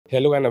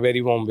Hello and a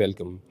very warm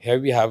welcome. Here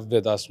we have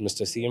with us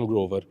Mr. CM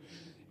Grover,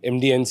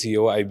 MD and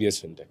CEO,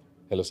 IBSFINtech.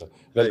 Hello, sir.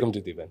 Welcome to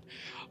the event.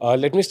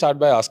 Let me start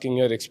by asking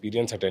your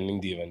experience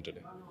attending the event today.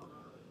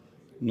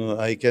 No,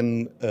 I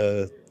can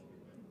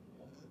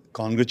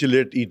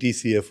congratulate ET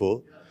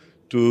CFO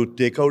to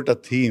take out a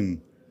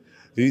theme,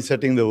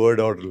 resetting the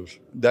world order.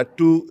 That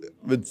too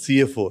with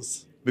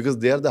CFOs, because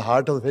they are the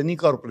heart of any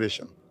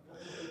corporation.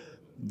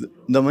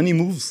 The money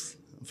moves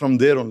from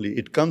there only.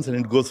 It comes and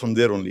it goes from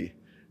there only.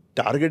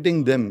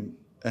 Targeting them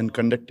and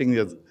conducting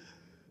an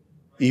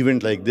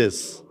event like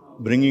this,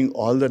 bringing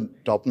all the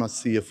top-notch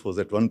CFOs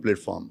at one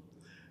platform,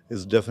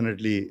 is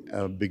definitely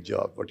a big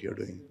job what you're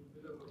doing.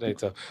 Right,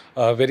 sir.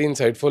 Very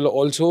insightful.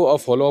 Also, a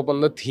follow-up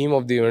on the theme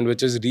of the event,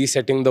 which is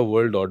resetting the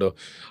world order.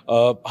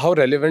 How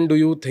relevant do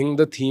you think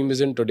the theme is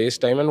in today's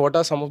time, and what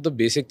are some of the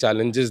basic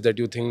challenges that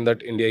you think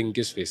that India Inc.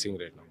 is facing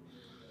right now?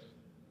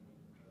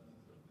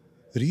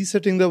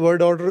 Resetting the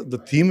world order, the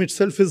theme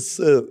itself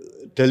is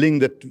telling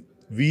that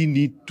we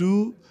need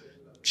to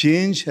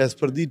change as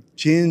per the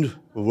changed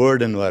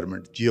world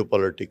environment,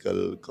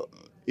 geopolitical,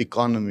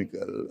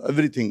 economical,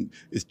 everything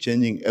is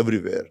changing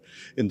everywhere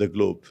in the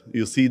globe.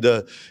 You see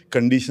the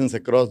conditions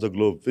across the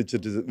globe, which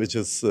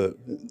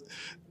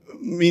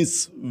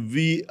means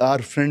we are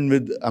friend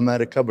with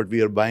America, but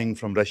we are buying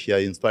from Russia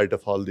in spite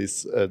of all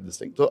this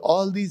thing. So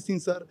all these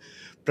things are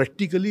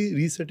practically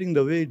resetting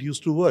the way it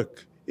used to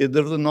work.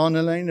 There was a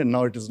non-aligned, and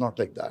now it is not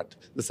like that.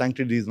 The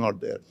sanctity is not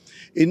there.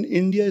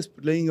 India is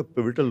playing a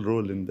pivotal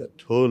role in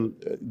that whole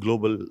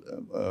global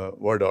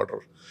world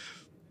order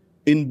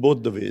in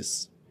both the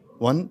ways.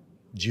 One,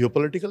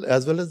 geopolitical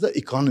as well as the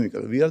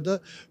economical. We are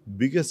the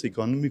biggest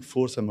economic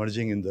force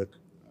emerging in the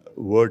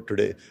world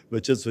today,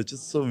 which is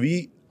so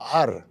we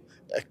are.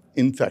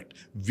 In fact,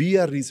 we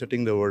are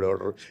resetting the world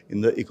order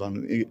in the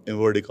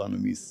world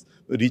economies,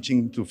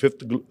 reaching to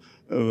fifth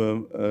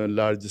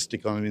largest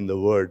economy in the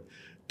world.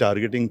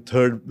 Targeting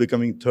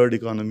becoming third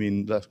economy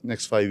in the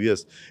next 5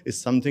 years is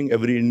something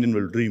every Indian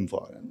will dream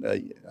for.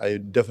 And I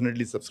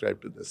definitely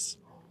subscribe to this.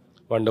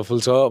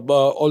 Wonderful, sir.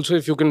 Also,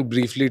 if you can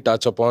briefly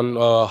touch upon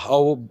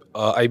how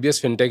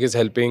IBSFINtech is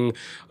helping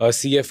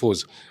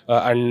CFOs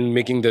and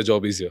making their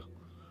job easier.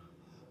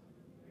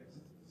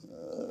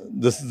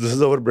 This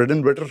is our bread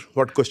and butter.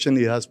 What question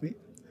he asked me?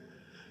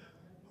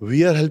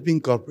 We are helping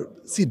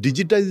corporate. See,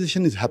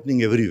 digitization is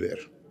happening everywhere.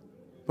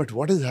 But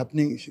what is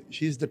happening,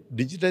 that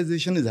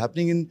digitization is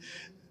happening in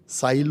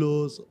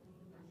silos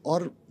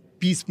or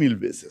piecemeal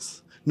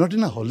basis, not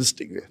in a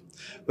holistic way.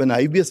 When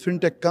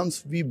IBSFINtech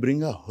comes, we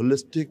bring a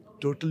holistic,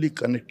 totally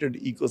connected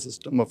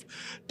ecosystem of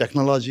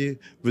technology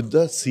with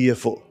the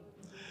CFO.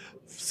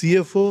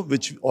 CFO,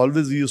 which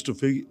always we used to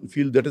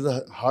feel that is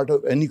the heart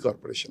of any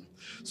corporation.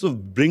 So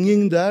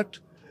bringing that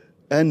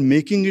and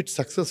making it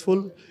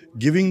successful,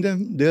 giving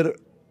them their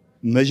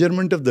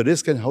measurement of the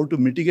risk and how to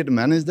mitigate and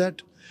manage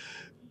that,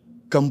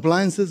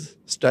 compliances,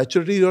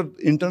 statutory or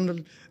internal,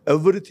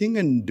 everything,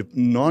 and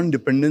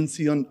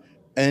non-dependency on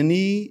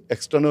any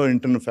external or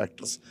internal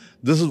factors.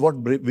 This is what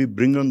we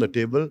bring on the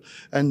table,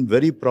 and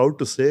very proud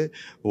to say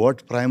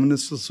what Prime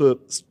Minister's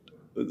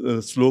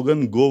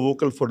slogan, go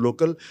vocal for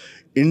local,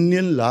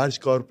 Indian large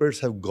corporates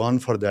have gone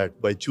for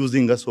that by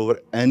choosing us over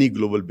any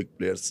global big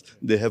players.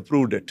 They have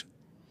proved it.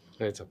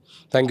 Right, sir.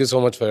 Thank you so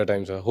much for your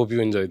time, sir. Hope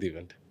you enjoy the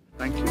event.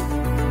 Thank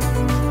you.